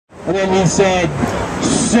And then he said,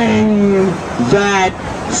 sing that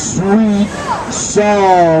sweet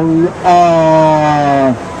song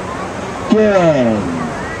again.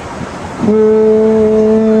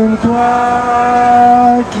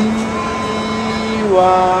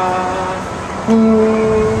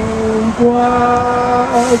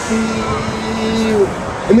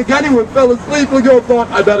 And the gunnywig fell asleep. The girl thought,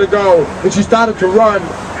 I better go. And she started to run.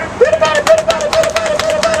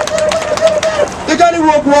 The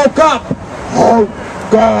gunnywig woke up.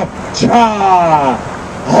 Honka-cha!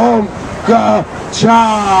 Honka-cha!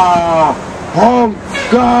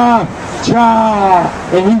 Honka-cha!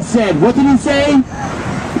 And he said, what did he say?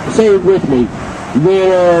 Say it with me.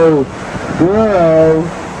 Little girl,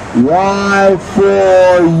 why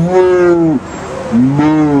for you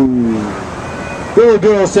move? Little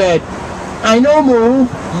girl said, I know move.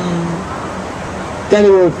 Then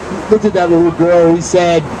he looked at that little girl. He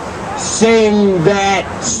said, sing that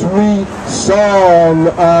sweet song.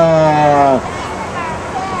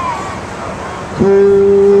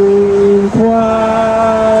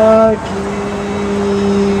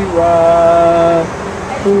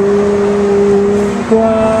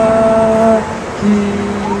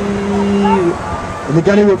 And the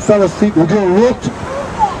gunnywig fell asleep. The girl looked.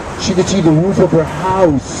 She could see the roof of her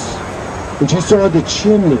house. And she saw the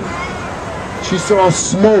chimney. She saw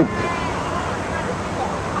smoke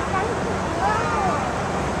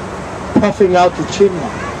puffing out the chimney.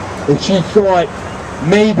 And she thought,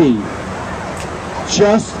 maybe,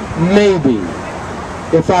 just maybe,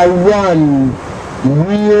 if I run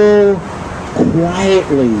real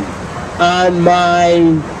quietly on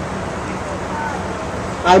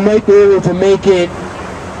I might be able to make it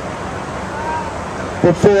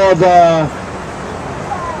before the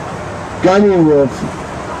gunnywig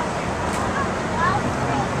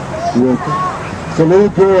woke up. The little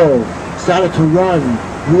girl started to run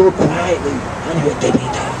real quietly on her tippy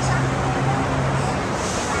toes.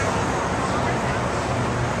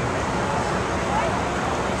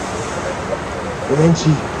 And then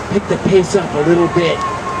she picked the pace up a little bit.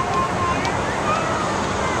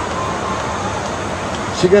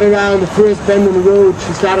 She got around the first bend in the road.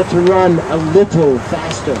 She started to run a little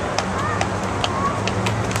faster.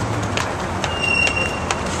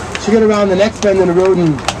 She got around the next bend in the road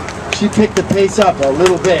and she picked the pace up a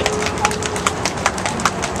little bit.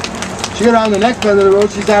 She got around the next bend in the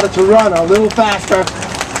road. She started to run a little faster.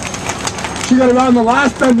 She got around the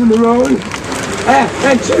last bend in the road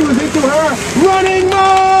and she was into her running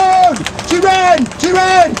mode. She ran,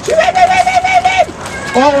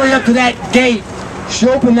 all the way up to that gate. She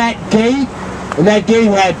opened that gate, and that gate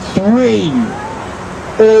had 3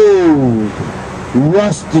 old,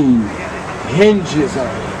 rusty hinges on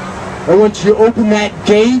it. And when she opened that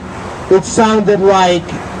gate, it sounded like...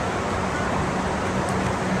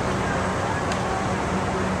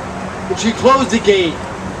 And she closed the gate.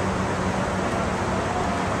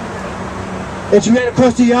 And she ran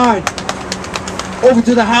across the yard, over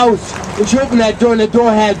to the house. And she opened that door, and the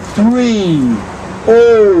door had 3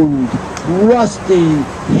 old, rusty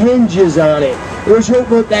hinges on it. And when she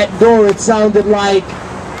opened up that door, it sounded like...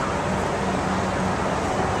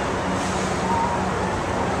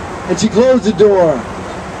 And she closed the door.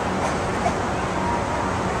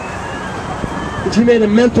 And she made a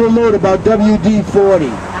mental note about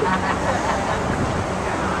WD-40.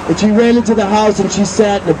 And she ran into the house and she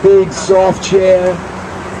sat in a big soft chair,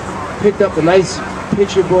 picked up a nice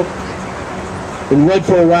picture book, and read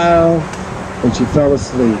for a while, and she fell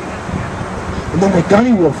asleep. And then the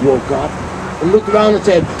gunnywig woke up and looked around and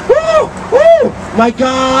said, "Whoa, whoa, my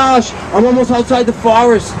gosh, I'm almost outside the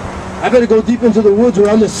forest. I better go deep into the woods where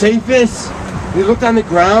I'm the safest." And he looked on the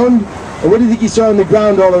ground, and what do you think he saw on the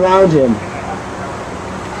ground all around him?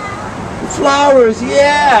 Flowers,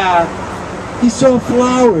 yeah. He saw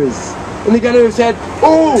flowers. And the gunnywig said,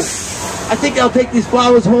 "Oh, I think I'll take these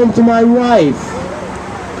flowers home to my wife."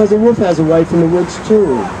 Because the wolf has a wife in the woods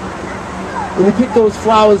too. And he picked those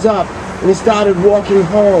flowers up and he started walking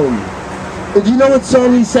home. And do you know what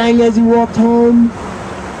song he sang as he walked home?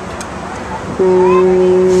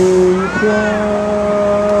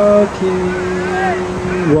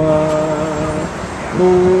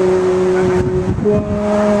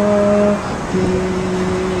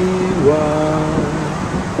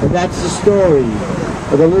 And that's the story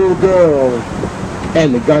of the little girl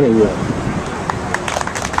and the gunnywig.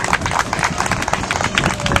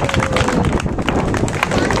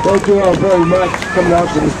 Thank you all very much for coming out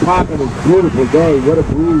to this park on this beautiful day. What a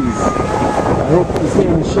breeze. I hope you stay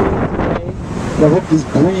in the shade today. And I hope this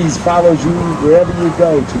breeze follows you wherever you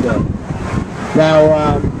go today.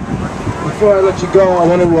 Now, before I let you go, I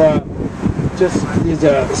want to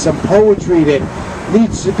there's some poetry that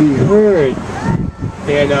needs to be heard,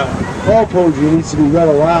 and all poetry needs to be read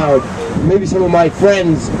aloud. Maybe some of my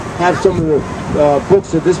friends have some of the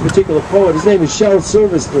books of this particular poet. His name is Shel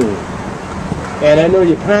Silverstein, and I know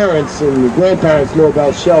your parents and your grandparents know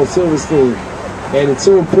about Shel Silverstein, and it's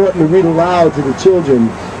so important to read aloud to the children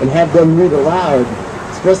and have them read aloud,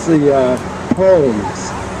 especially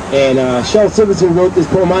poems. And Shel Silverstein wrote this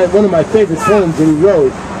poem, one of my favorite poems that he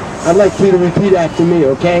wrote. I'd like you to repeat after me,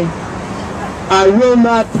 okay? I will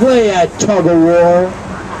not play at tug-of-war.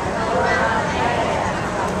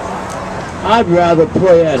 I'd rather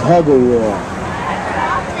play at hug-of-war,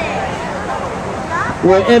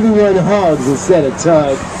 where everyone hugs instead of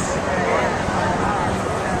tugs,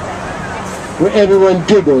 where everyone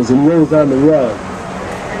giggles and rolls on the rug,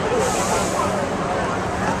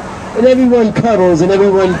 and everyone cuddles and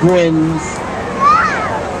everyone grins,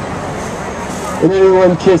 and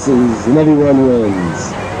everyone kisses and everyone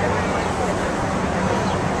wins.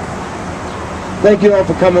 Thank you all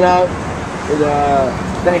for coming out,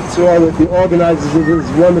 and thanks to all of the organizers of this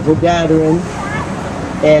wonderful gathering.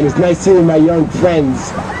 And it's nice seeing my young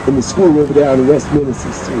friends in the school over there on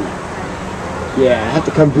Westminster Street. Yeah, I have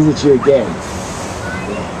to come visit you again.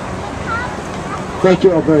 Thank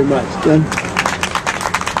you all very much.